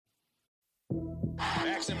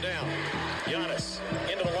Backs him down. Giannis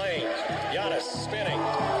into the lane. Giannis spinning.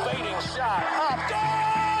 Fading shot. Up.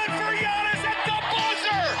 Good for Giannis at the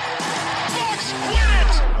buzzer. Bucks win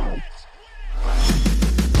it.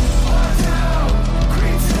 Our town,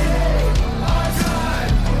 Green City, our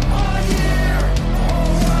time, our year,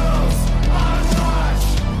 whole world's on watch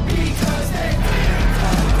because they've been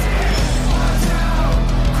collected. Our town,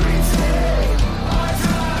 Green City, our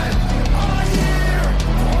time, our year,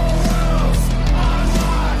 whole world's on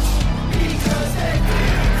watch because they've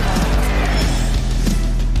been collected.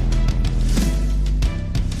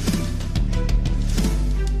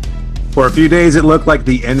 For a few days, it looked like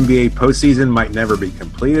the NBA postseason might never be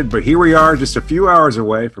completed, but here we are just a few hours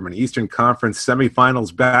away from an Eastern Conference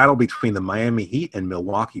semifinals battle between the Miami Heat and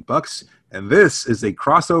Milwaukee Bucks, and this is a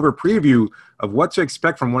crossover preview of what to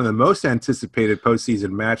expect from one of the most anticipated postseason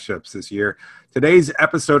matchups this year. Today's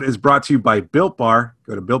episode is brought to you by Built Bar.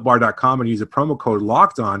 Go to BuiltBar.com and use the promo code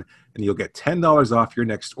LOCKEDON, and you'll get $10 off your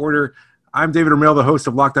next order. I'm David Ramil, the host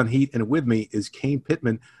of Locked On Heat, and with me is Kane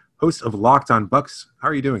Pittman, host of Locked On Bucks. How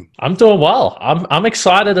are you doing? I'm doing well. I'm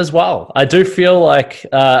excited as well. I do feel like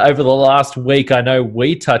over the last week, I know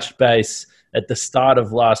we touched base at the start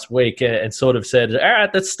of last week and sort of said, all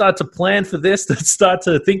right, let's start to plan for this. Let's start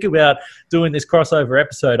to think about doing this crossover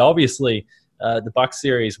episode. Obviously, the Bucks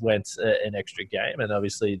series went an extra game, and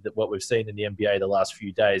obviously what we've seen in the NBA the last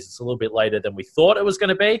few days, it's a little bit later than we thought it was going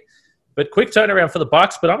to be. But quick turnaround for the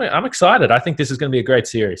Bucks, but I'm excited. I think this is going to be a great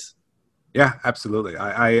series. Yeah, absolutely.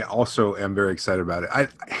 I also am very excited about it.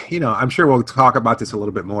 I'm sure we'll talk about this a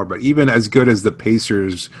little bit more, but even as good as the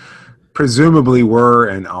Pacers presumably were,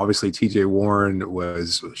 and obviously TJ Warren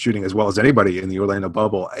was shooting as well as anybody in the Orlando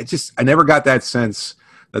bubble, I never got that sense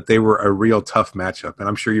that they were a real tough matchup. And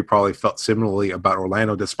I'm sure you probably felt similarly about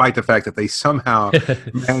Orlando, despite the fact that they somehow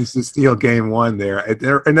managed to steal game one there.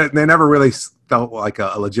 And they never really felt like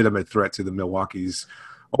a legitimate threat to the Milwaukee's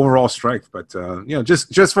overall strength. But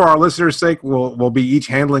just for our listeners' sake, we'll be each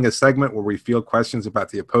handling a segment where we field questions about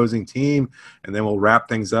the opposing team, and then we'll wrap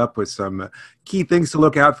things up with some key things to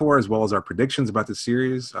look out for, as well as our predictions about the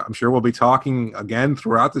series. I'm sure we'll be talking again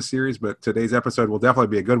throughout the series, but today's episode will definitely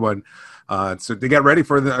be a good one. So to get ready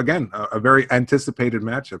for a very anticipated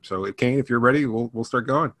matchup. So Kane, if you're ready, we'll start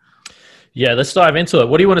going. Yeah, let's dive into it.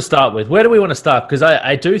 What do you want to start with? Where do we want to start? Because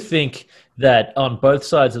I do think that on both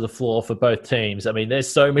sides of the floor for both teams, I mean, there's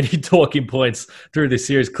so many talking points through this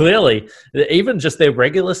series. Clearly, even just their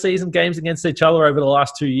regular season games against each other over the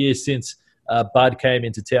last 2 years since Bud came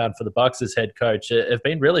into town for the Bucks as head coach have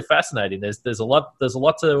been really fascinating. There's a lot to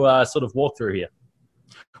sort of walk through here.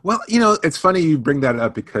 Well, it's funny you bring that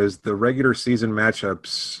up because the regular season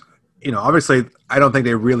matchups, obviously I don't think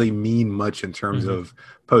they really mean much in terms of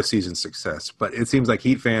postseason success, but it seems like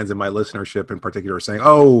Heat fans and my listenership in particular are saying,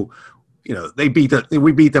 we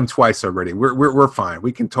beat them twice already. We're fine.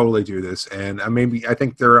 We can totally do this. And I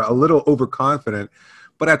think they're a little overconfident,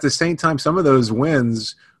 but at the same time, some of those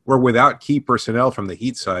wins were without key personnel from the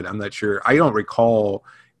Heat side. I'm not sure. I don't recall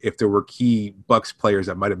if there were key Bucks players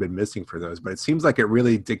that might have been missing for those, but it seems like it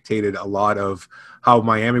really dictated a lot of how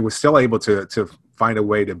Miami was still able to find a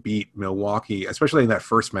way to beat Milwaukee, especially in that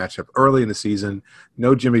first matchup early in the season.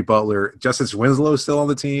 No Jimmy Butler, Justice Winslow still on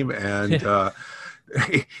the team, and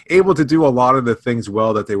able to do a lot of the things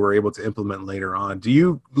well that they were able to implement later on. Do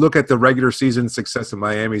you look at the regular season success that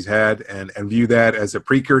Miami's had and view that as a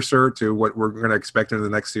precursor to what we're going to expect in the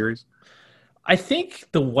next series? I think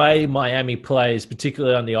the way Miami plays,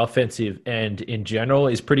 particularly on the offensive end in general,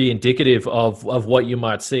 is pretty indicative of what you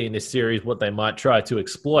might see in this series, what they might try to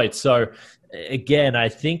exploit. So, again, I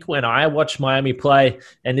think when I watch Miami play,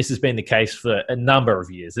 and this has been the case for a number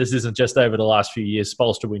of years, this isn't just over the last few years.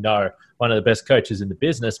 Spoelstra, we know, one of the best coaches in the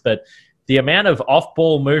business, but the amount of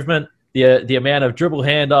off-ball movement, the amount of dribble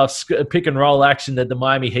handoffs, pick and roll action that the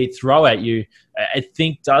Miami Heat throw at you, I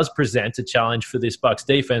think does present a challenge for this Bucks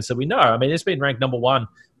defense. So we know, I mean, it's been ranked number one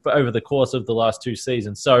for over the course of the last two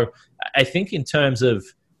seasons. So I think in terms of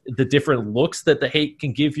the different looks that the Heat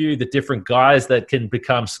can give you, the different guys that can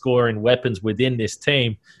become scoring weapons within this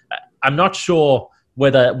team, I'm not sure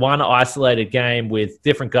whether one isolated game with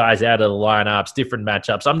different guys out of the lineups, different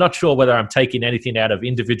matchups, I'm not sure whether I'm taking anything out of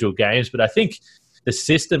individual games, but I think the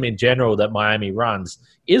system in general that Miami runs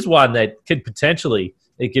is one that could potentially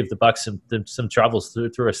give the Bucks some troubles through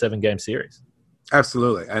a 7-game series.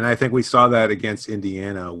 Absolutely. And I think we saw that against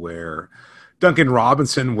Indiana where Duncan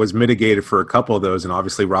Robinson was mitigated for a couple of those, and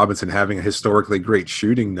obviously Robinson having a historically great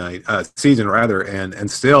shooting season,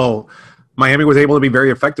 and still Miami was able to be very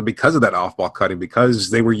effective because of that off-ball cutting, because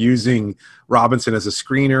they were using Robinson as a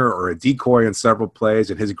screener or a decoy in several plays,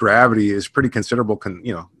 and his gravity is pretty considerable,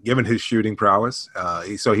 given his shooting prowess.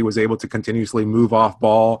 So he was able to continuously move off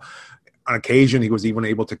ball. On occasion, he was even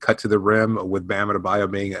able to cut to the rim, with Bam Adebayo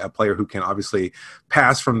being a player who can obviously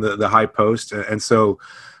pass from the high post. And so,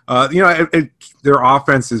 their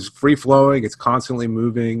offense is free-flowing, it's constantly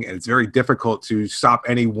moving, and it's very difficult to stop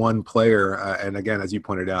any one player. And again, as you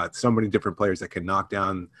pointed out, so many different players that can knock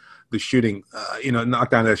down the shooting, knock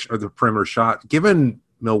down the perimeter shot. Given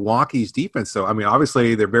Milwaukee's defense, though, I mean,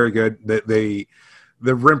 obviously they're very good.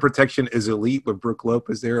 The rim protection is elite with Brook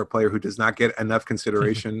Lopez there, a player who does not get enough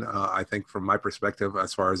consideration, I think, from my perspective,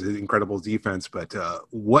 as far as his incredible defense. But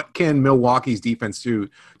what can Milwaukee's defense do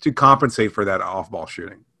to compensate for that off-ball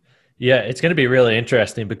shooting? Yeah, it's going to be really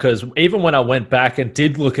interesting, because even when I went back and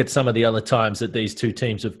did look at some of the other times that these two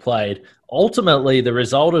teams have played, ultimately the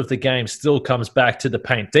result of the game still comes back to the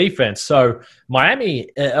paint defense. So Miami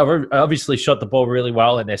obviously shot the ball really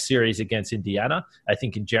well in their series against Indiana. I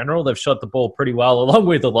think in general they've shot the ball pretty well, along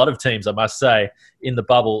with a lot of teams, I must say, in the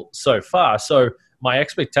bubble so far. So my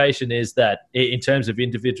expectation is that in terms of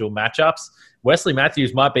individual matchups, Wesley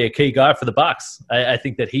Matthews might be a key guy for the Bucks. I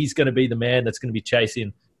think that he's going to be the man that's going to be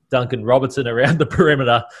chasing Duncan Robinson around the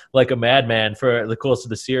perimeter like a madman for the course of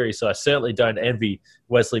the series. So I certainly don't envy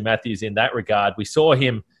Wesley Matthews in that regard. We saw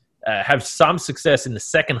him have some success in the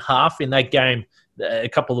second half in that game a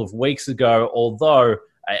couple of weeks ago, although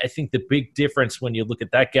I think the big difference when you look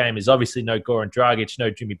at that game is obviously no Goran Dragic, no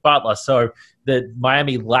Jimmy Butler. So that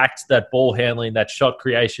Miami lacked that ball handling, that shot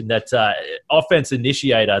creation, that offense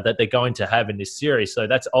initiator that they're going to have in this series. So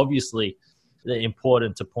that's obviously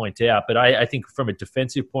important to point out. But I think from a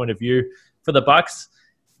defensive point of view for the Bucks,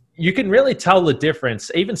 you can really tell the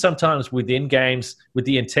difference, even sometimes within games, with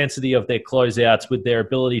the intensity of their closeouts, with their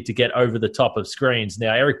ability to get over the top of screens.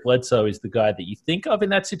 Now, Eric Bledsoe is the guy that you think of in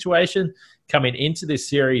that situation. Coming into this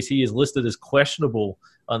series, he is listed as questionable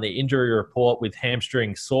on the injury report with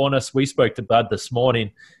hamstring soreness. We spoke to Bud this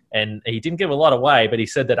morning, and he didn't give a lot away, but he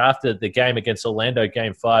said that after the game against Orlando,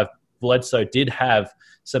 Game 5, Bledsoe did have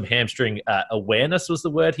some hamstring awareness was the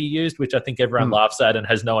word he used, which I think everyone laughs at and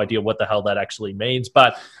has no idea what the hell that actually means.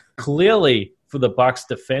 But clearly for the Bucks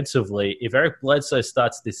defensively, if Eric Bledsoe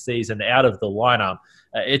starts this season out of the lineup,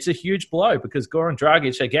 it's a huge blow, because Goran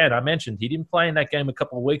Dragic, again, I mentioned he didn't play in that game a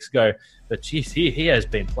couple of weeks ago, but geez, he has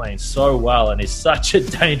been playing so well and is such a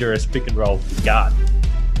dangerous pick and roll guard.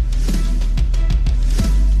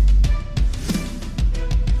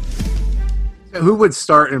 Who would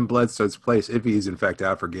start in Bledsoe's place if he's in fact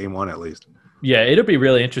out for Game 1 at least? Yeah, it'll be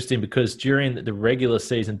really interesting, because during the regular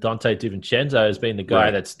season, Dante DiVincenzo has been the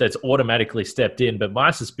guy that's automatically stepped in. But my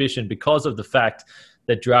suspicion, because of the fact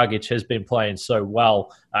that Dragic has been playing so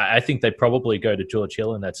well, I think they probably go to George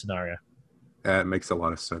Hill in that scenario. That makes a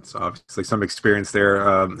lot of sense. Obviously, some experience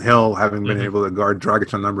there. Hill having been able to guard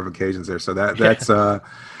Dragic on a number of occasions there. So that's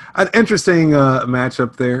an interesting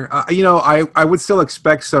matchup there. I would still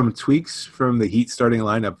expect some tweaks from the Heat starting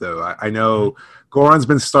lineup, though. I know Goran's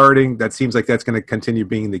been starting. That seems like that's going to continue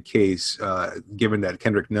being the case, given that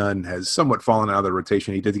Kendrick Nunn has somewhat fallen out of the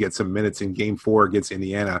rotation. He did get some minutes in Game 4 against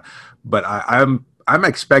Indiana. But I'm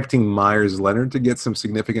expecting Myers Leonard to get some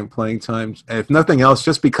significant playing time, if nothing else,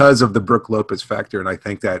 just because of the Brook Lopez factor. And I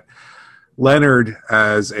think that Leonard,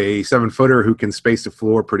 as a 7-footer who can space the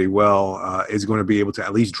floor pretty well, is going to be able to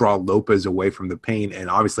at least draw Lopez away from the paint. And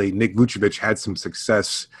obviously, Nick Vucevic had some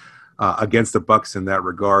success against the Bucks in that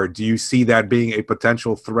regard. Do you see that being a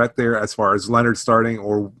potential threat there as far as Leonard starting,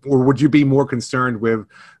 or would you be more concerned with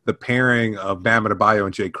the pairing of Bam Adebayo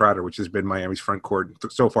and Jay Crowder, which has been Miami's front court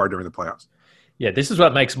so far during the playoffs? Yeah, this is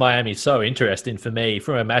what makes Miami so interesting for me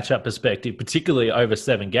from a matchup perspective, particularly over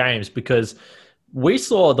 7 games, because we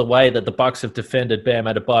saw the way that the Bucks have defended Bam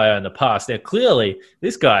Adebayo in the past. Now, clearly,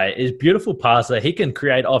 this guy is a beautiful passer. He can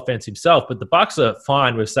create offense himself, but the Bucks are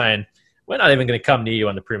fine with saying, we're not even going to come near you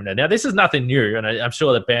on the perimeter. Now, this is nothing new, and I'm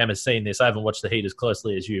sure that Bam has seen this. I haven't watched the Heat as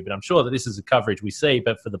closely as you, but I'm sure that this is a coverage we see.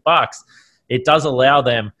 But for the Bucks, it does allow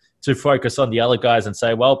them to focus on the other guys and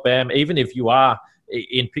say, well, Bam, even if you are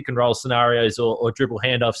in pick and roll scenarios or dribble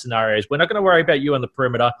handoff scenarios, we're not going to worry about you on the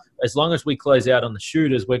perimeter. As long as we close out on the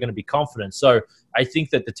shooters, we're going to be confident. So I think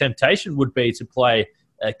that the temptation would be to play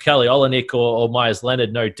Kelly Olynyk or Myers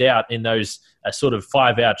Leonard, no doubt, in those sort of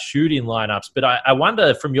 5-out shooting lineups. But I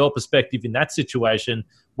wonder from your perspective in that situation,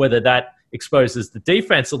 whether that exposes the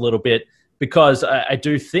defense a little bit, because I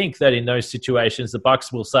do think that in those situations, the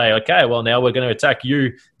Bucks will say, okay, well, now we're going to attack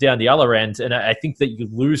you down the other end. And I think that you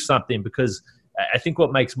lose something, because I think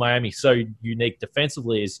what makes Miami so unique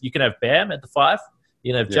defensively is you can have Bam at the 5,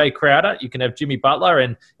 You can have Jay Crowder, you can have Jimmy Butler,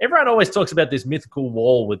 and everyone always talks about this mythical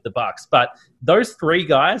wall with the Bucks. But those three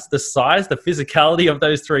guys, the size, the physicality of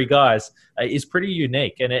those three guys is pretty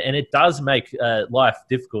unique, and it does make life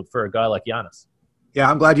difficult for a guy like Giannis. Yeah,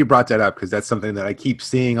 I'm glad you brought that up because that's something that I keep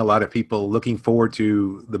seeing a lot of people looking forward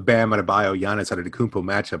to, the Bam Adebayo Giannis Antetokounmpo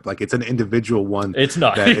matchup. Like it's an individual one. It's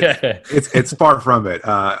not. It's far from it.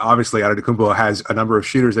 Obviously, Antetokounmpo has a number of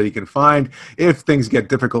shooters that he can find if things get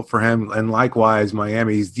difficult for him. And likewise,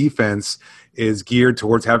 Miami's defense is geared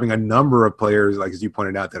towards having a number of players, like as you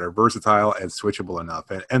pointed out, that are versatile and switchable enough.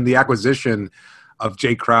 And the acquisition of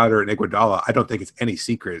Jay Crowder and Iguodala, I don't think it's any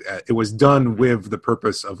secret. It was done with the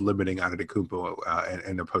purpose of limiting Antetokounmpo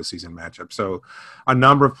in the postseason matchup. So a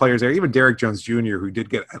number of players there, even Derrick Jones Jr., who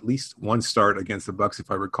did get at least one start against the Bucks,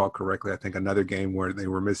 if I recall correctly. I think another game where they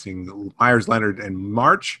were missing Myers Leonard in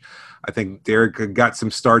March. I think Derrick got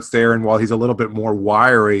some starts there, and while he's a little bit more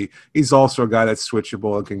wiry, he's also a guy that's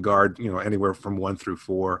switchable and can guard, anywhere from 1 through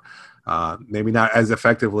 4. Maybe not as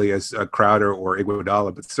effectively as Crowder or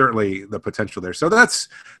Iguodala, but certainly the potential there. So that's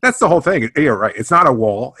the whole thing. You're right. It's not a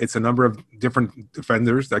wall. It's a number of different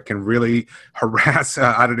defenders that can really harass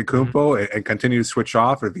Antetokounmpo and continue to switch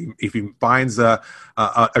off. If he finds a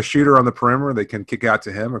shooter on the perimeter, they can kick out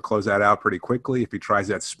to him or close that out pretty quickly. If he tries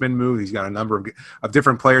that spin move, he's got a number of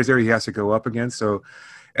different players there he has to go up against. So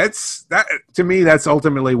to me, that's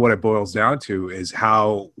ultimately what it boils down to, is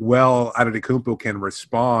how well Antetokounmpo can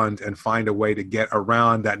respond and find a way to get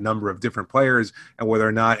around that number of different players, and whether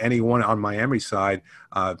or not anyone on Miami's side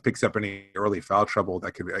picks up any early foul trouble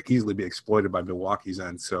that could easily be exploited by Milwaukee's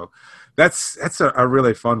end. So that's a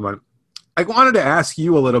really fun one. I wanted to ask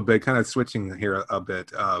you a little bit, kind of switching here a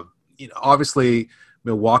bit. Obviously,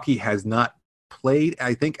 Milwaukee has not played,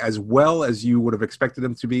 I think, as well as you would have expected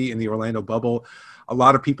them to be in the Orlando bubble. A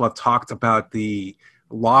lot of people have talked about the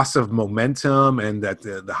loss of momentum and that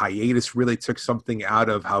the hiatus really took something out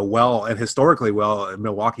of how well and historically well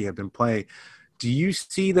Milwaukee have been playing. Do you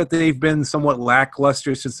see that they've been somewhat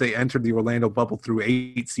lackluster since they entered the Orlando bubble through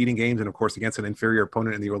 8 seeding games and, of course, against an inferior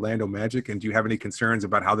opponent in the Orlando Magic? And do you have any concerns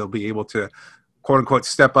about how they'll be able to, quote-unquote,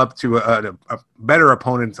 step up to a better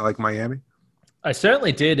opponent like Miami? I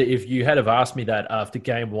certainly did if you had have asked me that after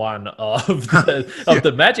game 1 of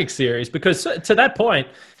the Magic series, because to that point,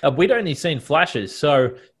 we'd only seen flashes.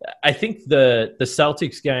 So I think the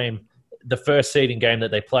Celtics game, the first seeding game that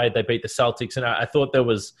they played, they beat the Celtics. And I thought there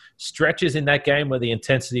was stretches in that game where the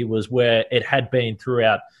intensity was where it had been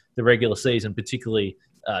throughout the regular season, particularly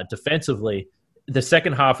defensively. The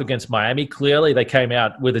second half against Miami, clearly they came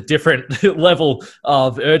out with a different level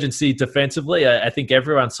of urgency defensively. I think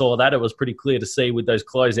everyone saw that. It was pretty clear to see with those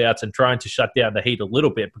closeouts and trying to shut down the Heat a little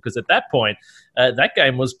bit, because at that point, that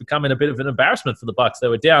game was becoming a bit of an embarrassment for the Bucks. They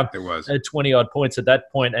were down 20-odd points at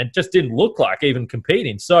that point and just didn't look like even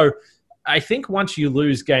competing. So I think once you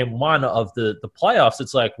lose game 1 of the playoffs,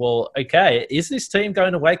 it's like, well, okay, is this team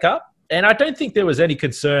going to wake up? And I don't think there was any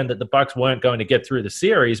concern that the Bucks weren't going to get through the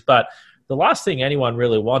series, but the last thing anyone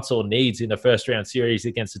really wants or needs in a first-round series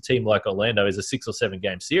against a team like Orlando is a 6 or 7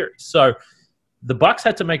 game series. So the Bucks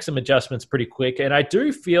had to make some adjustments pretty quick, and I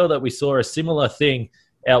do feel that we saw a similar thing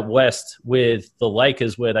out west with the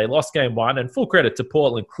Lakers, where they lost game 1. And full credit to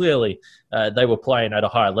Portland, clearly they were playing at a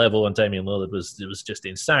high level, and Damian Lillard was just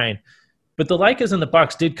insane. But the Lakers and the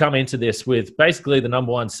Bucks did come into this with basically the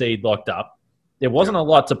number 1 seed locked up. There wasn't a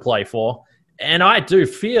lot to play for, and I do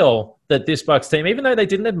feel that this Bucks team, even though they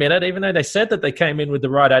didn't admit it, even though they said that they came in with the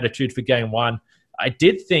right attitude for game 1, I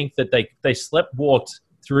did think that they walked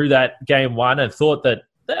through that game 1 and thought that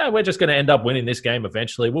we're just going to end up winning this game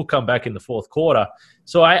eventually. We'll come back in the fourth quarter.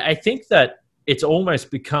 So I think that it's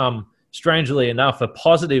almost become, strangely enough, a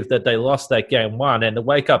positive that they lost that game 1, and the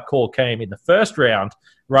wake-up call came in the first round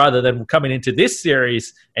rather than coming into this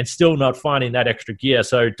series and still not finding that extra gear.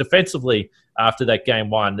 So defensively, after that game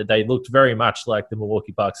 1, they looked very much like the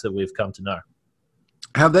Milwaukee Bucks that we've come to know.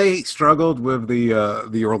 Have they struggled with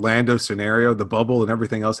the Orlando scenario, the bubble, and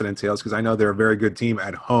everything else it entails? Because I know they're a very good team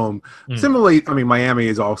at home. Similarly, I mean, Miami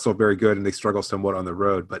is also very good, and they struggle somewhat on the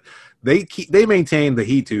road. But they maintain the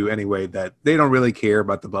Heat to anyway that they don't really care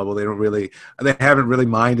about the bubble. They haven't really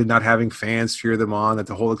minded not having fans cheer them on. That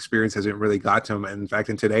the whole experience hasn't really got to them. And in fact,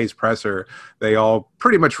 in today's presser, they all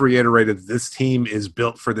pretty much reiterated this team is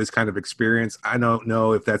built for this kind of experience. I don't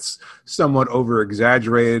know if that's somewhat over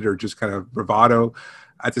exaggerated or just kind of bravado.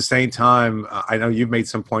 At the same time, I know you've made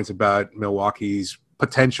some points about Milwaukee's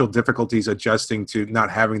potential difficulties adjusting to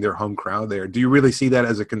not having their home crowd there. Do you really see that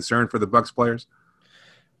as a concern for the Bucks players?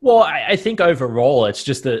 Well, I think overall it's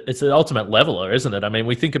just it's an ultimate leveler, isn't it? I mean,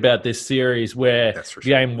 we think about this series where That's for sure.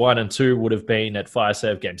 game 1 and 2 would have been at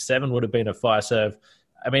Fiserv, game 7 would have been at Fiserv.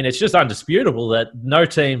 I mean, it's just undisputable that no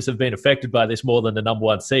teams have been affected by this more than the number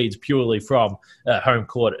 1 seeds purely from home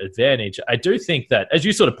court advantage. I do think that, as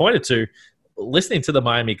you sort of pointed to, listening to the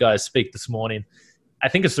Miami guys speak this morning, I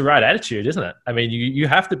think it's the right attitude, isn't it? I mean, you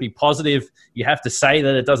have to be positive. You have to say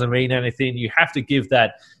that it doesn't mean anything. You have to give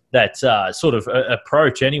that sort of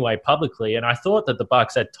approach anyway publicly. And I thought that the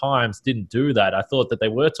Bucks at times didn't do that. I thought that they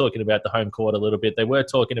were talking about the home court a little bit. They were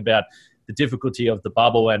talking about the difficulty of the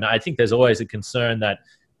bubble. And I think there's always a concern that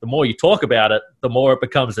the more you talk about it, the more it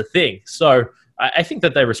becomes a thing. So I think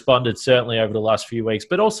that they responded certainly over the last few weeks,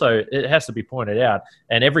 but also it has to be pointed out,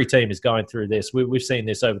 and every team is going through this. We've seen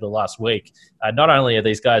this over the last week. Not only are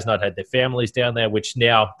these guys not had their families down there, which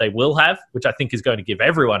now they will have, which I think is going to give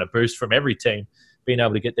everyone a boost from every team, being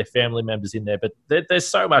able to get their family members in there. But there's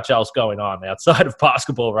so much else going on outside of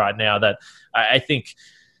basketball right now that I think,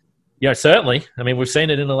 certainly. I mean, we've seen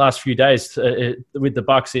it in the last few days with the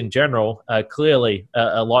Bucks in general. Clearly,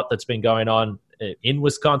 a lot that's been going on in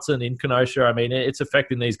Wisconsin, in Kenosha. I mean, it's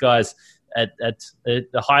affecting these guys at a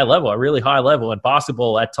high level, a really high level. And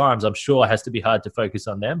basketball, at times, I'm sure, has to be hard to focus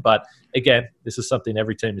on them. But again, this is something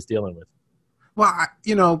every team is dealing with. Well,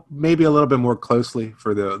 maybe a little bit more closely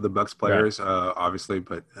for the Bucks players, right. Obviously.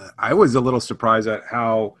 But I was a little surprised at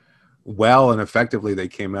how well and effectively they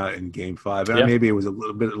came out in Game 5. And maybe it was a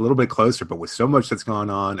little bit closer, but with so much that's gone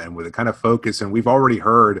on and with a kind of focus, and we've already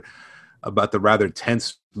heard about the rather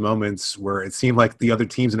tense moments where it seemed like the other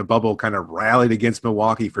teams in the bubble kind of rallied against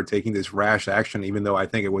Milwaukee for taking this rash action, even though I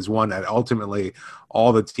think it was one that ultimately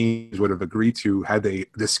all the teams would have agreed to had they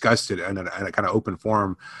discussed it in a kind of open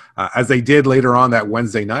forum, as they did later on that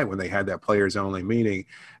Wednesday night when they had that players-only meeting.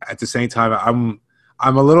 At the same time,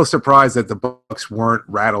 I'm a little surprised that the Bucks weren't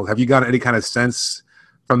rattled. Have you got any kind of sense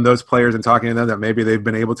from those players and talking to them that maybe they've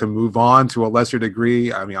been able to move on to a lesser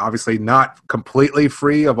degree? I mean, obviously not completely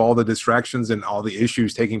free of all the distractions and all the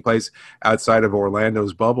issues taking place outside of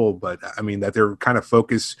Orlando's bubble, but I mean that they're kind of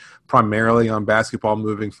focused primarily on basketball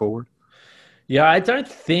moving forward. Yeah, I don't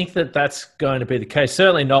think that that's going to be the case.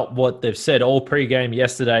 Certainly not what they've said. All pregame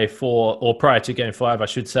yesterday or prior to Game 5, I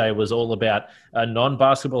should say, was all about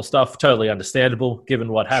non-basketball stuff. Totally understandable given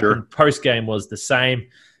what happened. Sure. Postgame was the same.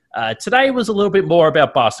 Today was a little bit more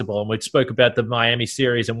about basketball, and we spoke about the Miami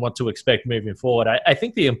series and what to expect moving forward. I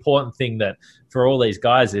think the important thing that for all these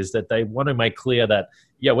guys is that they want to make clear that,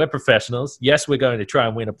 we're professionals. Yes, we're going to try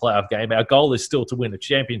and win a playoff game. Our goal is still to win a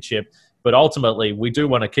championship, but ultimately we do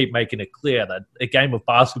want to keep making it clear that a game of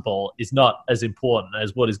basketball is not as important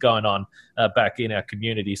as what is going on back in our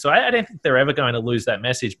community. So I don't think they're ever going to lose that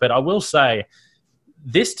message, but I will say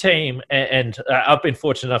this team, and I've been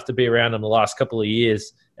fortunate enough to be around them the last couple of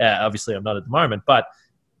years. Obviously, I'm not at the moment, but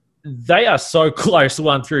they are so close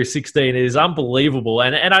 1 through 16. It is unbelievable.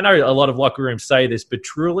 And I know a lot of locker rooms say this, but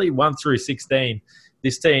truly 1 through 16,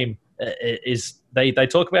 this team is, they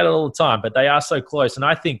talk about it all the time, but they are so close. And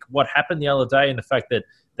I think what happened the other day and the fact that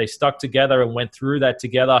they stuck together and went through that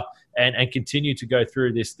together and continue to go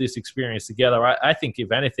through this experience together, I think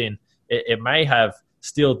if anything, it may have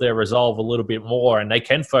steeled their resolve a little bit more, and they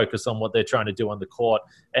can focus on what they're trying to do on the court.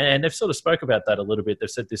 And they've sort of spoke about that a little bit. They've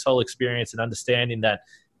said this whole experience and understanding that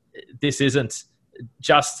this isn't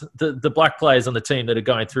just the black players on the team that are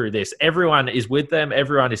going through this. Everyone is with them.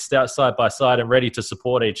 Everyone is side by side and ready to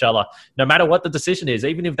support each other, no matter what the decision is,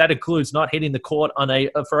 even if that includes not hitting the court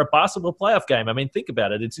for a basketball playoff game. I mean, think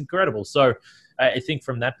about it. It's incredible. So I think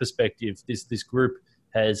from that perspective, this group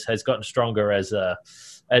has gotten stronger as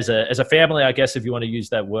a family, I guess, if you want to use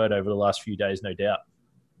that word, over the last few days, no doubt.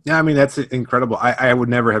 Yeah, I mean, that's incredible. I would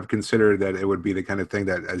never have considered that it would be the kind of thing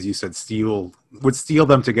that, as you said, would steal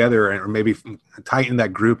them together or maybe tighten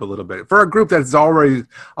that group a little bit. For a group that's already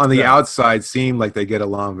on the outside seem like they get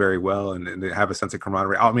along very well and they have a sense of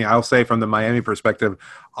camaraderie. I mean, I'll say from the Miami perspective,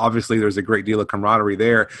 obviously there's a great deal of camaraderie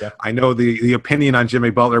there. Yeah. I know the opinion on Jimmy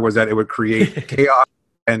Butler was that it would create chaos.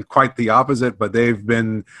 And quite the opposite, but they've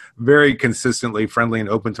been very consistently friendly and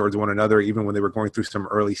open towards one another, even when they were going through some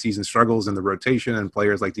early season struggles in the rotation, and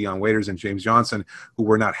players like Dion Waiters and James Johnson, who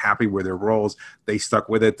were not happy with their roles, they stuck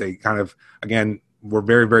with it. They kind of, again, were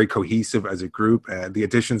very, very cohesive as a group. And the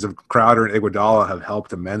additions of Crowder and Iguodala have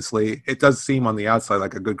helped immensely. It does seem on the outside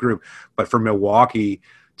like a good group, but for Milwaukee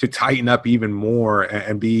to tighten up even more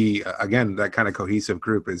and be, again, that kind of cohesive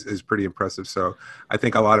group is pretty impressive. So I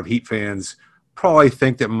think a lot of Heat fans probably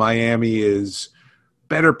think that Miami is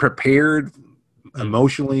better prepared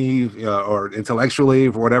emotionally or intellectually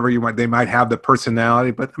for whatever they might have the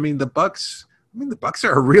personality. But I mean, the Bucks I mean, the Bucks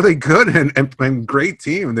are a really good and great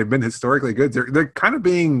team. They've been historically good. They're kind of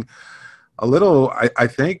being a little, I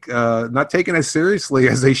think, not taken as seriously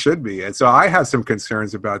as they should be. And so I have some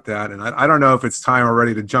concerns about that. And I don't know if it's time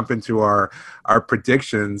already to jump into our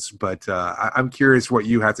predictions, but I'm curious what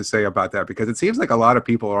you have to say about that, because it seems like a lot of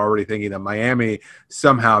people are already thinking that Miami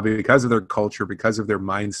somehow, because of their culture, because of their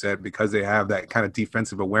mindset, because they have that kind of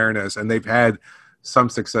defensive awareness, and they've had some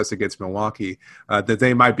success against Milwaukee, that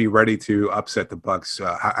they might be ready to upset the Bucks.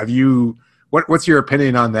 Have you? What's your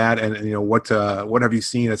opinion on that? And you know, what have you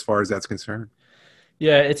seen as far as that's concerned?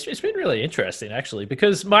 Yeah, it's been really interesting actually,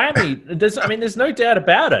 because Miami, there's no doubt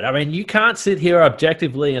about it. I mean, you can't sit here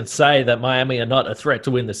objectively and say that Miami are not a threat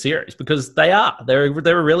to win the series, because they are. They're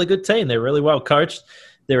a really good team. They're really well coached.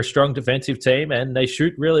 They're a strong defensive team, and they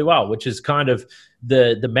shoot really well, which is kind of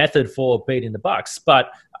the method for beating the Bucks.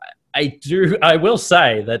 But I will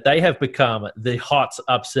say that they have become the hot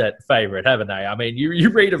upset favorite, haven't they? I mean, you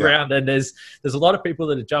read around and there's a lot of people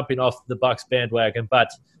that are jumping off the Bucks bandwagon, but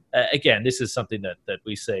again, this is something that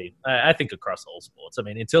we see, I think, across all sports. I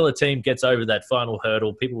mean, until a team gets over that final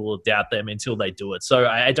hurdle, people will doubt them until they do it. So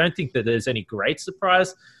I don't think that there's any great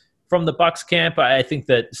surprise from the Bucks camp. I think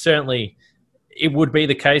that certainly it would be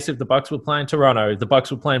the case if the Bucks were playing Toronto, if the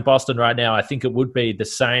Bucks were playing Boston right now. I think it would be the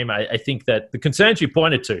same. I think that the concerns you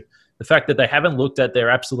pointed to, the fact that they haven't looked at their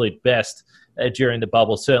absolute best during the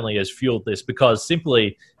bubble, certainly has fueled this, because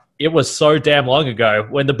simply it was so damn long ago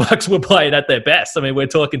when the Bucks were playing at their best. I mean, we're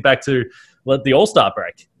talking back to the All-Star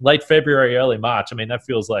break, late February, early March. I mean, that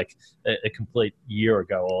feels like a complete year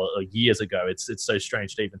ago or years ago. It's so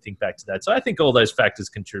strange to even think back to that. So I think all those factors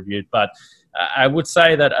contribute. But I would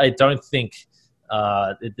say that I don't think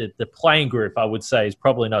the playing group, I would say, is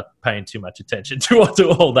probably not paying too much attention to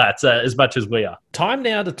all that as much as we are. Time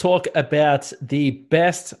now to talk about the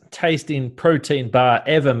best tasting protein bar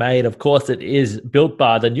ever made. Of course, it is Built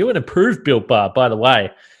Bar, the new and improved Built Bar, by the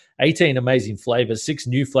way. 18 amazing flavors, 6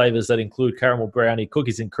 new flavors that include caramel brownie,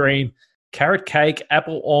 cookies and cream, carrot cake,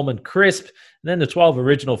 apple almond crisp, and then the 12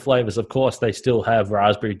 original flavors. Of course, they still have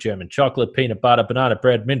raspberry, German chocolate, peanut butter, banana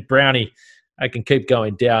bread, mint brownie. I can keep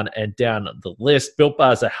going down and down the list. Built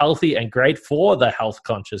Bars are healthy and great for the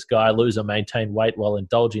health-conscious guy. Lose or maintain weight while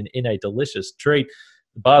indulging in a delicious treat.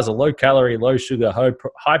 The bars are low-calorie, low-sugar,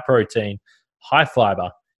 high-protein,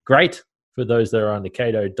 high-fiber. Great for those that are on the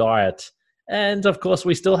keto diet. And, of course,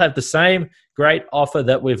 we still have the same great offer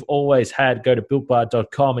that we've always had. Go to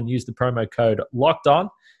BuiltBar.com and use the promo code LOCKEDON.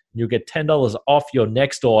 You'll get $10 off your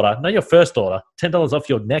next order. Not your first order, $10 off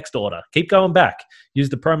your next order. Keep going back. Use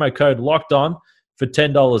the promo code LOCKEDON for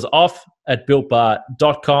 $10 off at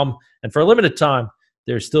BuiltBar.com. And for a limited time,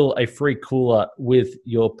 there's still a free cooler with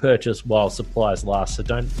your purchase while supplies last. So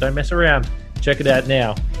don't mess around. Check it out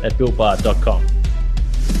now at BuiltBar.com.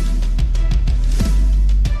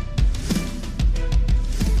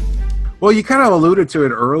 Well, you kind of alluded to it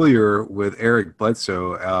earlier with Eric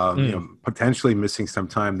Bledsoe, potentially missing some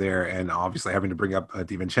time there, and obviously having to bring up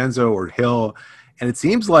DiVincenzo or Hill. And it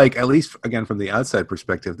seems like, at least again from the outside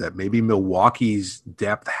perspective, that maybe Milwaukee's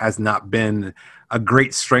depth has not been a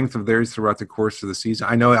great strength of theirs throughout the course of the season.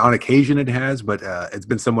 I know on occasion it has, but it's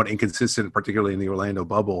been somewhat inconsistent, particularly in the Orlando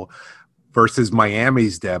bubble, versus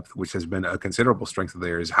Miami's depth, which has been a considerable strength of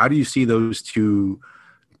theirs. How do you see those two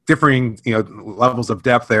differing, levels of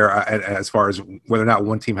depth there as far as whether or not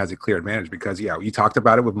one team has a clear advantage? Because, you talked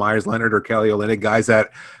about it with Myers Leonard or Kelly Olynyk, guys that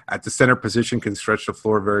at the center position can stretch the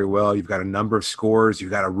floor very well. You've got a number of scorers.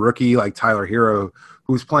 You've got a rookie like Tyler Hero,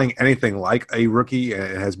 who's playing anything like a rookie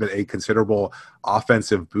and has been a considerable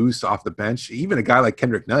offensive boost off the bench. Even a guy like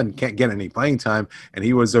Kendrick Nunn can't get any playing time, and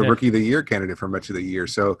he was a Rookie of the Year candidate for much of the year.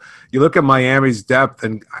 So you look at Miami's depth,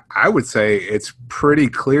 and I would say it's pretty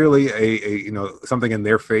clearly a something in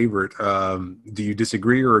their favor. Do you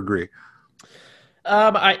disagree or agree?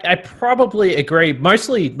 I probably agree,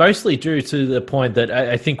 mostly due to the point that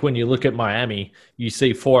I think when you look at Miami, you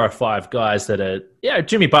see 4 or 5 guys that are,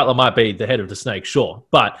 Jimmy Butler might be the head of the snake, sure,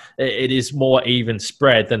 but it is more even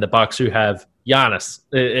spread than the Bucks, who have Giannis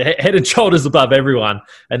head and shoulders above everyone,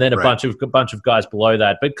 and then a bunch of guys below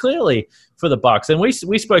that. But clearly for the Bucks, and we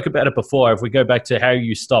spoke about it before, if we go back to how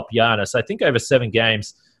you stop Giannis, I think over 7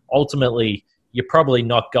 games, ultimately, you're probably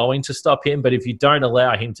not going to stop him. But if you don't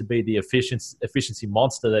allow him to be the efficiency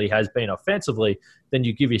monster that he has been offensively, then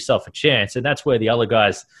you give yourself a chance. And that's where the other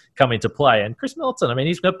guys come into play. And Chris Middleton, I mean,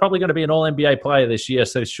 he's probably going to be an All-NBA player this year,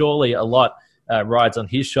 so surely a lot rides on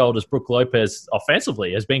his shoulders. Brook Lopez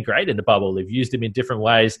offensively has been great in the bubble. They've used him in different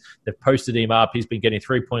ways. They've posted him up. He's been getting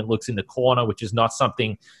 3-point looks in the corner, which is not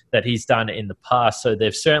something that he's done in the past. So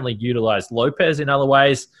they've certainly utilized Lopez in other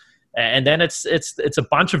ways. And then it's a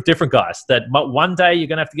bunch of different guys that one day you're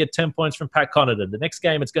going to have to get 10 points from Pat Connaughton. The next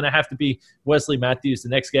game it's going to have to be Wesley Matthews. The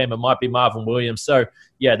next game it might be Marvin Williams. So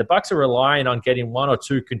yeah, the Bucks are relying on getting one or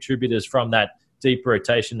two contributors from that deep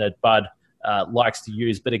rotation that Bud likes to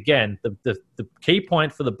use. But again, the key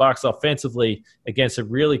point for the Bucks offensively against a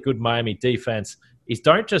really good Miami defense is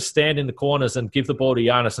don't just stand in the corners and give the ball to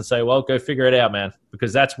Giannis and say, well, go figure it out, man,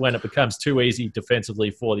 because that's when it becomes too easy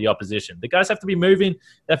defensively for the opposition. The guys have to be moving.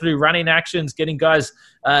 They have to be running actions, getting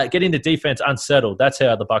the defense unsettled. That's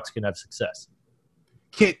how the Bucks can have success.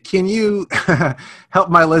 Can you help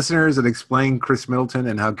my listeners and explain Chris Middleton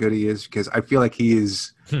and how good he is? Because I feel like he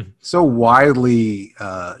is so widely,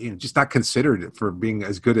 just not considered for being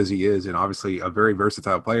as good as he is, and obviously a very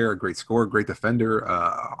versatile player, a great scorer, great defender.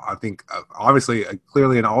 I think obviously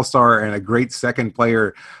clearly an all-star and a great second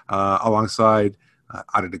player alongside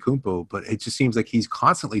Antetokounmpo, but it just seems like he's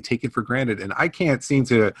constantly taken for granted, and I can't seem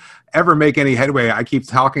to ever make any headway. I keep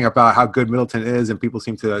talking about how good Middleton is, and people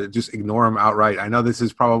seem to just ignore him outright. I know this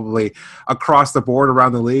is probably across the board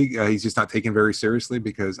around the league. He's just not taken very seriously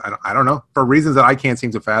because I don't know, for reasons that I can't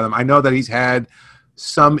seem to fathom. I know that he's had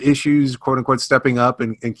some issues, quote unquote, stepping up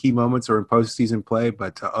in key moments or in postseason play,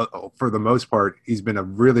 but for the most part, he's been a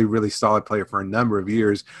really, really solid player for a number of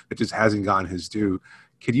years that just hasn't gotten his due.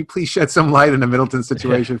 Could you please shed some light on the Middleton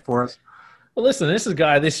situation for us? Well, listen, this is a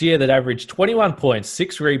guy this year that averaged 21 points,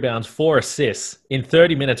 6 rebounds, 4 assists in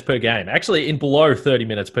 30 minutes per game. Actually, in below 30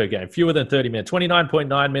 minutes per game, fewer than 30 minutes,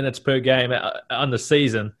 29.9 minutes per game on the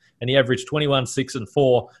season, and he averaged 21, 6, and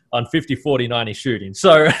 4 on 50, 40, 90 shooting.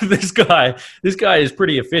 So this guy is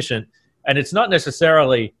pretty efficient, and it's not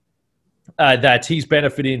necessarily that he's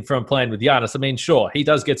benefiting from playing with Giannis. I mean, sure, he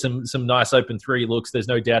does get some nice open three looks. There's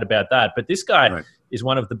no doubt about that. But this guy is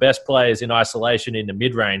one of the best players in isolation in the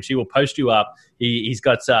mid-range. He will post you up. He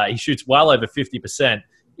shoots well over 50%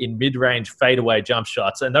 in mid-range fadeaway jump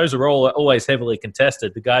shots, and those are always heavily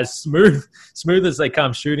contested. The guy's smooth as they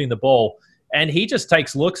come shooting the ball, and he just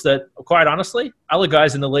takes looks that, quite honestly, other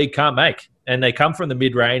guys in the league can't make, and they come from the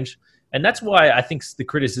mid-range. And that's why I think the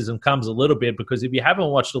criticism comes a little bit, because if you haven't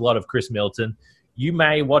watched a lot of Chris Middleton, you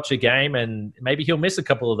may watch a game and maybe he'll miss a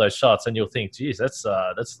couple of those shots and you'll think, geez, that's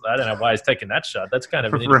I don't know why he's taking that shot. That's kind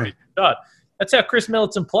of an interesting shot. That's how Chris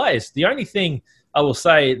Middleton plays. The only thing I will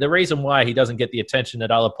say, the reason why he doesn't get the attention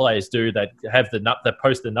that other players do that have that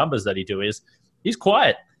post the numbers that he do is he's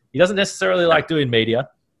quiet. He doesn't necessarily like doing media.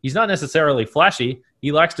 He's not necessarily flashy.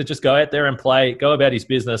 He likes to just go out there and play, go about his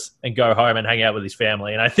business, and go home and hang out with his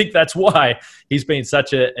family. And I think that's why he's been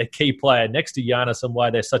such a key player next to Giannis and why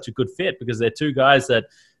they're such a good fit, because they're two guys that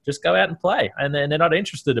just go out and play. And they're not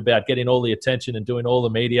interested about getting all the attention and doing all the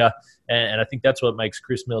media. And I think that's what makes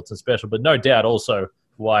Chris Middleton special. But no doubt also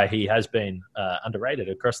why he has been underrated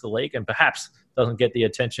across the league and perhaps doesn't get the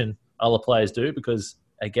attention other players do, because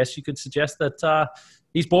I guess you could suggest that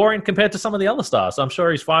he's boring compared to some of the other stars. I'm sure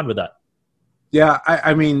he's fine with that. Yeah,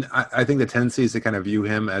 I mean, I think the tendency is to kind of view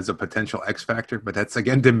him as a potential X factor, but that's,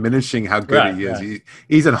 again, diminishing how good he is. Right.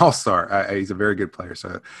 He's an all-star. He's a very good player,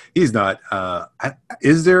 so he's not.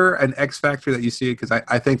 Is there an X factor that you see? Because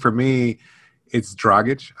I think for me, it's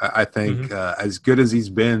Dragic. I think as good as he's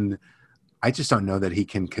been, I just don't know that he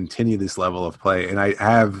can continue this level of play. And I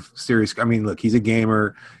have serious – I mean, look, he's a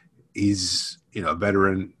gamer. He's – a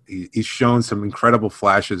veteran. He's shown some incredible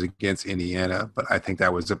flashes against Indiana, but I think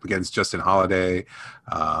that was up against Justin Holiday,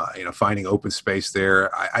 finding open space there.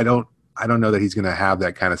 I don't know that he's going to have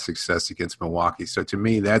that kind of success against Milwaukee. So to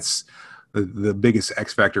me, that's the biggest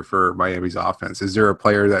X factor for Miami's offense. Is there a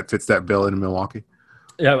player that fits that bill in Milwaukee?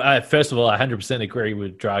 Yeah, first of all, I 100% agree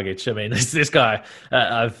with Dragic. I mean, this guy,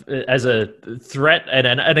 as a threat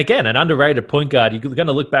and again, an underrated point guard, you're going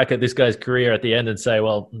to look back at this guy's career at the end and say,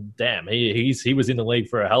 well, damn, he was in the league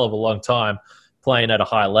for a hell of a long time playing at a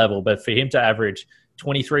high level. But for him to average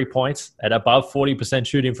 23 points at above 40%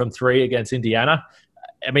 shooting from three against Indiana,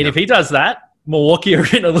 I mean, if he does that, Milwaukee are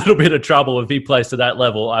in a little bit of trouble if he plays to that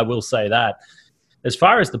level. I will say that. As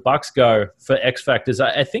far as the Bucks go for X factors,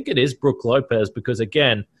 I think it is Brook Lopez, because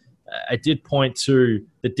again, I did point to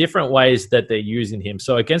the different ways that they're using him.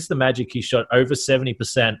 So against the Magic, he shot over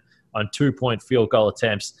 70% on 2-point field goal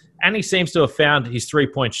attempts, and he seems to have found his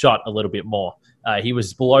 3-point shot a little bit more. He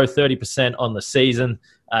was below 30% on the season.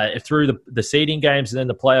 Through the seeding games and then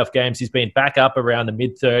the playoff games, he's been back up around the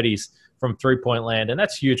mid-30s from 3-point land, and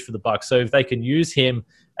that's huge for the Bucks. So if they can use him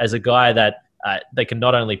as a guy that they can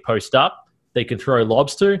not only post up, they can throw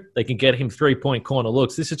lobs to. They can get him 3-point corner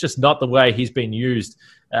looks. This is just not the way he's been used.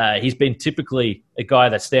 He's been typically a guy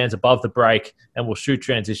that stands above the break and will shoot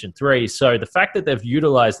transition threes. So the fact that they've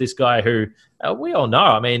utilized this guy who we all know,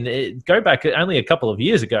 I mean, go back only a couple of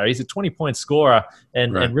years ago, he's a 20-point scorer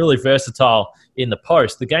and really versatile in the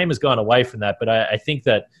post. The game has gone away from that, but I think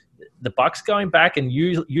that the Bucks going back and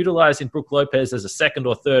utilizing Brook Lopez as a second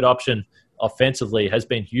or third option offensively has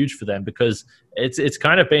been huge for them, because it's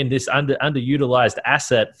kind of been this underutilized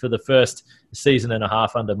asset for the first season and a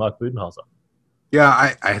half under Mike Budenholzer.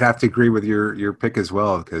 Yeah, I'd have to agree with your pick as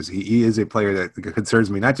well, because he is a player that concerns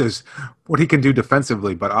me, not just what he can do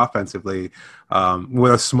defensively, but offensively.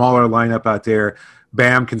 With a smaller lineup out there,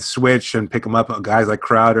 Bam can switch and pick him up. Guys like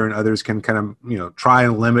Crowder and others can kind of try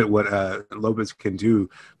and limit what Lopez can do.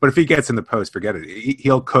 But if he gets in the post, forget it.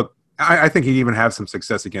 He'll cook. I think he'd even have some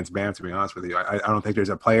success against Bam, to be honest with you. I don't think there's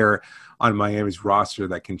a player on Miami's roster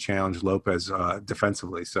that can challenge Lopez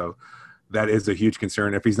defensively. So that is a huge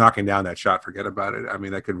concern. If he's knocking down that shot, forget about it. I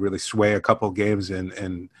mean, that could really sway a couple games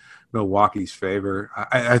in Milwaukee's favor.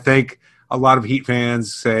 I think a lot of Heat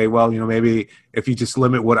fans say, well, maybe if you just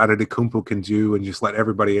limit what Antetokounmpo can do and just let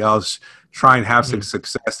everybody else try and have some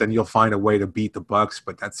success, then you'll find a way to beat the Bucks.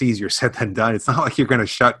 But that's easier said than done. It's not like you're going to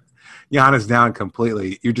shut Giannis down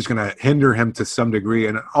completely. You're just going to hinder him to some degree.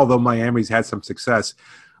 And although Miami's had some success,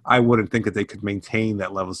 I wouldn't think that they could maintain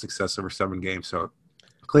that level of success over 7 games. So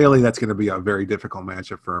clearly that's going to be a very difficult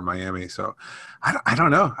matchup for Miami. So I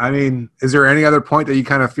don't know. I mean, is there any other point that you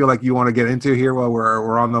kind of feel like you want to get into here while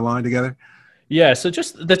we're on the line together? Yeah, so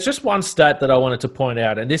there's just one stat that I wanted to point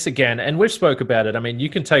out, and this again, and we've spoke about it. I mean, you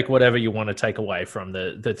can take whatever you want to take away from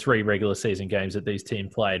the 3 regular season games that these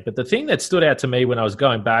teams played. But the thing that stood out to me when I was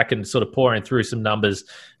going back and sort of pouring through some numbers,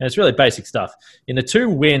 and it's really basic stuff. In the 2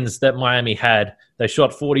 wins that Miami had, they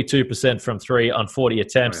shot 42% from 3 on 40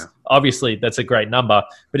 attempts. Oh, yeah. Obviously, that's a great number.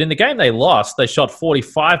 But in the game they lost, they shot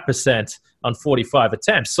 45% on 45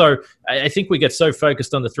 attempts. So I think we get so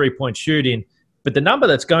focused on the 3-point shooting. But the number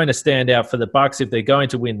that's going to stand out for the Bucks if they're going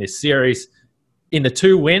to win this series, in the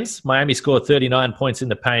 2 wins, Miami scored 39 points in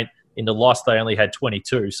the paint. In the loss, they only had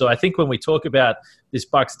 22. So I think when we talk about this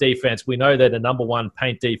Bucks defense, we know they're the number 1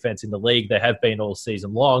 paint defense in the league. They have been all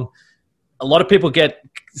season long. A lot of people get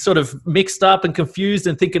sort of mixed up and confused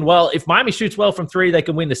and thinking, well, if Miami shoots well from 3, they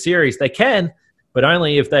can win the series. They can, but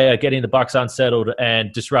only if they are getting the Bucks unsettled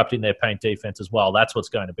and disrupting their paint defense as well. That's what's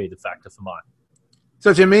going to be the factor for mine.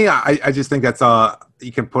 So, Jimmy, I just think that's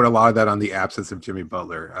you can put a lot of that on the absence of Jimmy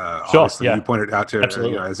Butler. Sure, obviously, yeah. You pointed out to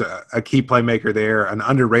as a key playmaker there, an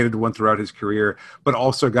underrated one throughout his career, but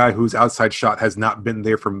also a guy whose outside shot has not been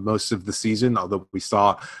there for most of the season, although we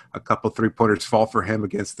saw a couple 3-pointers fall for him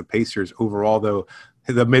against the Pacers. Overall, though,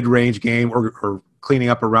 the mid-range game or cleaning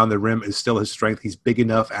up around the rim is still his strength. He's big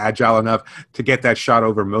enough, agile enough to get that shot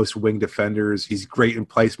over most wing defenders. He's great in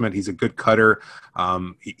placement. He's a good cutter.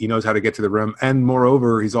 He knows how to get to the rim. And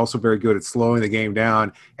moreover, he's also very good at slowing the game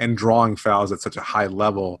down and drawing fouls at such a high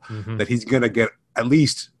level that he's going to get at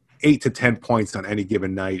least 8 to 10 points on any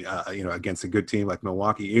given night, against a good team like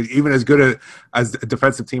Milwaukee. Even as good as a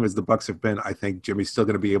defensive team as the Bucks have been, I think Jimmy's still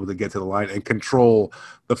going to be able to get to the line and control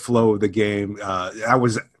the flow of the game. That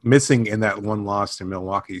was missing in that one loss to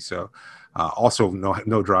Milwaukee. So also no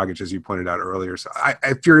Dragic, as you pointed out earlier. So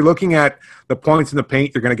if you're looking at the points in the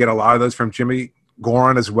paint, you're going to get a lot of those from Jimmy.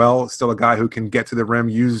 Goran as well, still a guy who can get to the rim,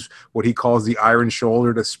 use what he calls the iron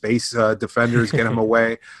shoulder to space defenders, get him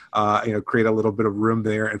away, create a little bit of room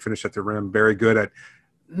there and finish at the rim. Very good at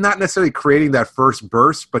not necessarily creating that first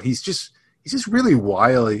burst, but he's just really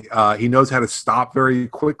wily. He knows how to stop very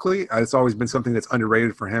quickly. It's always been something that's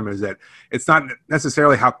underrated for him, is that it's not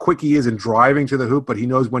necessarily how quick he is in driving to the hoop, but he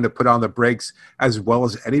knows when to put on the brakes as well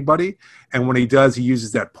as anybody. And when he does, he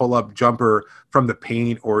uses that pull-up jumper from the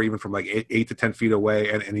paint or even from like 8 to 10 feet away,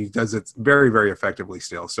 and he does it very, very effectively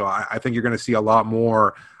still. So I think you're going to see a lot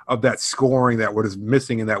more of that scoring that was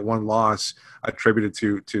missing in that one loss attributed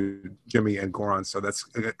to Jimmy and Goran. So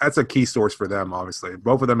that's a key source for them, obviously.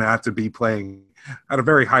 Both of them have to be playing at a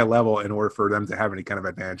very high level in order for them to have any kind of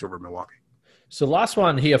advantage over Milwaukee. So last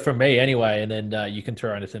one here from me anyway, and then you can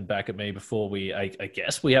throw anything back at me before I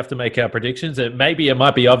guess we have to make our predictions. It might be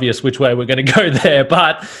obvious which way we're going to go there,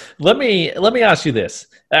 but let me ask you this.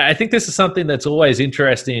 I think this is something that's always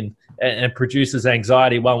interesting and produces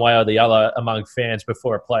anxiety one way or the other among fans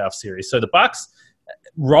before a playoff series. So the Bucks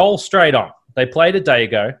roll straight on. They played a day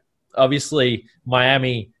ago. Obviously,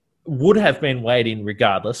 Miami would have been waiting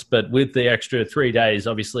regardless, but with the extra 3 days,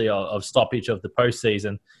 obviously, of stoppage of the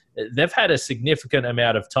postseason, they've had a significant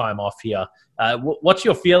amount of time off here. What's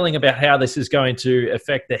your feeling about how this is going to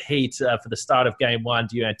affect the Heat for the start of Game 1?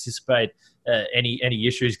 Do you anticipate any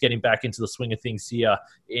issues getting back into the swing of things here?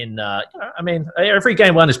 Every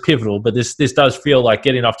Game 1 is pivotal, but this does feel like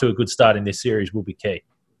getting off to a good start in this series will be key.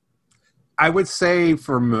 I would say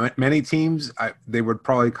for many teams, they would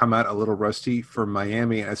probably come out a little rusty. For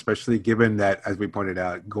Miami, especially given that, as we pointed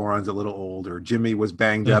out, Goran's a little old, or Jimmy was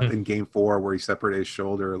banged up in Game 4 where he separated his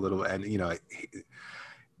shoulder a little. And,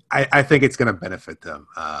 I think it's going to benefit them.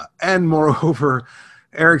 And moreover,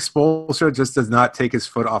 Eric Spoelstra just does not take his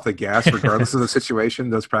foot off the gas regardless of the situation.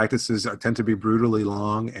 Those practices tend to be brutally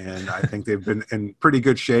long, and I think they've been in pretty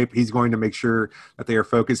good shape. He's going to make sure that they are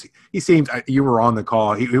focused. He seemed – you were on the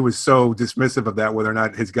call. He was so dismissive of that, whether or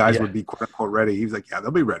not his guys would be quote-unquote ready. He was like, yeah,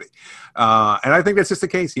 they'll be ready. And I think that's just the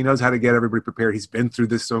case. He knows how to get everybody prepared. He's been through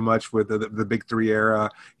this so much with the Big Three era.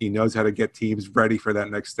 He knows how to get teams ready for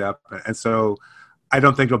that next step. And so – I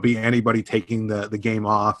don't think there'll be anybody taking the game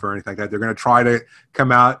off or anything like that. They're going to try to come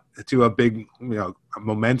out to a big,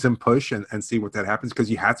 momentum push and see what that happens, because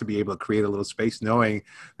you have to be able to create a little space knowing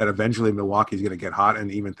that eventually Milwaukee's going to get hot and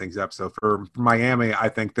even things up. So for Miami, I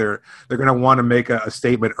think they're going to want to make a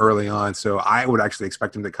statement early on. So I would actually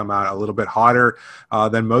expect them to come out a little bit hotter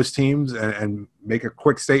than most teams and make a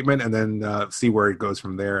quick statement and then see where it goes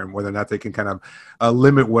from there and whether or not they can kind of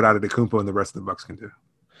limit what Antetokounmpo and the rest of the Bucks can do.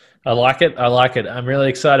 I like it. I'm really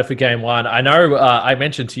excited for Game 1. I know I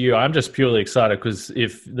mentioned to you, I'm just purely excited because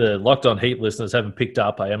if the Locked On Heat listeners haven't picked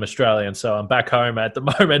up, I am Australian, so I'm back home at the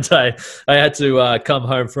moment. I had to come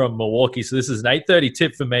home from Milwaukee, so this is an 8:30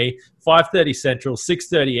 tip for me, 5:30 Central,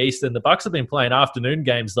 6:30 Eastern. The Bucks have been playing afternoon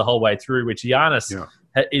games the whole way through, which Giannis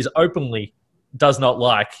is openly does not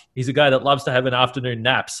like. He's a guy that loves to have an afternoon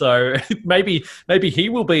nap, so maybe he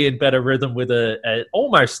will be in better rhythm with a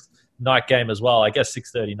almost night game as well. I guess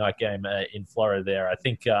 6:30 night game in Florida there. I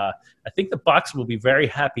think the Bucks will be very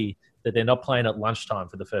happy that they're not playing at lunchtime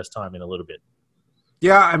for the first time in a little bit.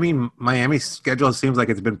 Yeah, I mean, Miami's schedule seems like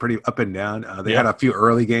it's been pretty up and down. They had a few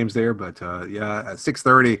early games there, but at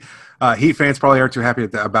 6:30, Heat fans probably aren't too happy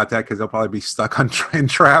about that because they'll probably be stuck in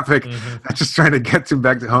traffic, just trying to get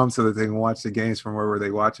back to home so that they can watch the games from wherever they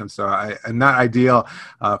watch them. So, not ideal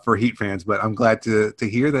for Heat fans, but I'm glad to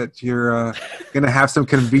hear that you're going to have some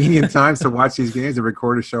convenient times to watch these games and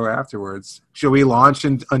record a show afterwards. Should we launch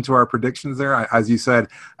into our predictions there? As you said,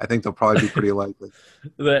 I think they'll probably be pretty likely.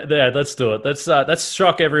 Yeah, let's do it. Let's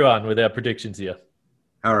shock everyone with our predictions here.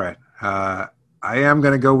 All right. I am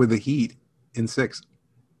going to go with the Heat in 6.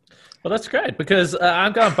 Well, that's great because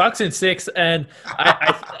I'm going Bucks in 6, and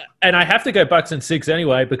I have to go Bucks in 6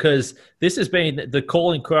 anyway because this has been the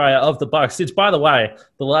calling cry of the Bucks since, by the way,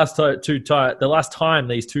 the last time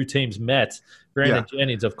these two teams met. Brandon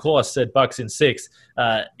Jennings, of course, said Bucks in 6.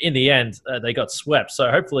 In the end, they got swept. So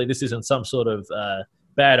hopefully this isn't some sort of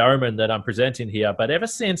bad omen that I'm presenting here. But ever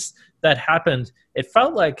since that happened, it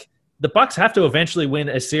felt like the Bucks have to eventually win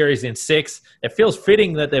a series in 6. It feels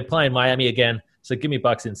fitting that they're playing Miami again. So give me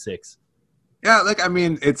Bucks in 6. Yeah, I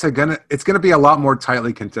mean, it's gonna be a lot more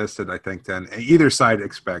tightly contested, I think, than either side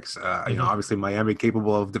expects. Obviously Miami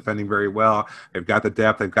capable of defending very well. They've got the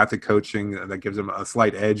depth, they've got the coaching that gives them a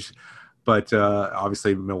slight edge. But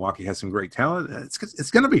obviously Milwaukee has some great talent.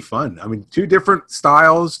 It's going to be fun. I mean, two different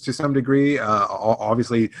styles to some degree.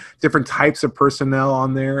 Obviously, different types of personnel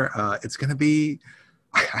on there. It's going to be.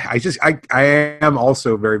 I am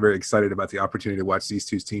also very, very excited about the opportunity to watch these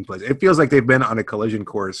two team plays. It feels like they've been on a collision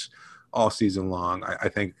course all season long. I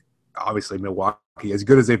think obviously Milwaukee, as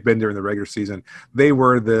good as they've been during the regular season, they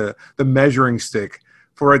were the measuring stick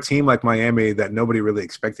for a team like Miami that nobody really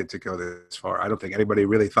expected to go this far. I don't think anybody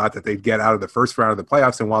really thought that they'd get out of the first round of the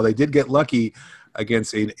playoffs. And while they did get lucky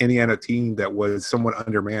against an Indiana team that was somewhat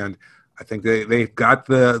undermanned, I think they've got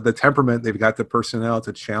the temperament, they've got the personnel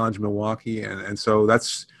to challenge Milwaukee. And so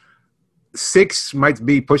that's 6 might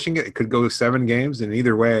be pushing it. It could go 7 games. And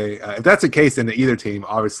either way, if that's the case, then either team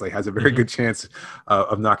obviously has a very good chance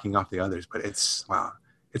of knocking off the others. But it's going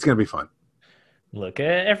to be fun. Look,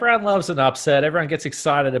 everyone loves an upset. Everyone gets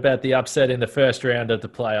excited about the upset in the first round of the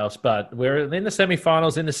playoffs, but we're in the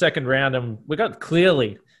semifinals in the second round, and we got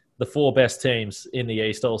clearly the 4 best teams in the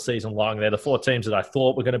East all season long. They're the 4 teams that I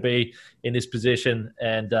thought were going to be in this position,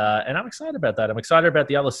 and I'm excited about that. I'm excited about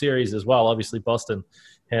the other series as well. Obviously, Boston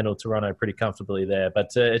handled Toronto pretty comfortably there, but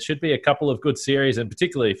it should be a couple of good series, and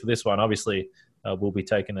particularly for this one, obviously, we'll be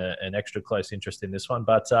taking an extra close interest in this one.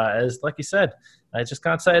 But as like you said, I just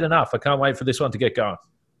can't say it enough. I can't wait for this one to get going.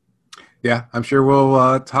 Yeah, I'm sure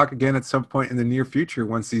we'll talk again at some point in the near future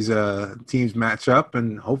once these teams match up,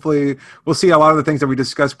 and hopefully we'll see a lot of the things that we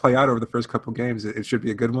discussed play out over the first couple games. It should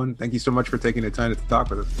be a good one. Thank you so much for taking the time to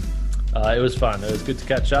talk with us. It was fun. It was good to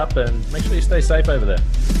catch up, and make sure you stay safe over there.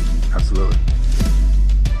 Absolutely.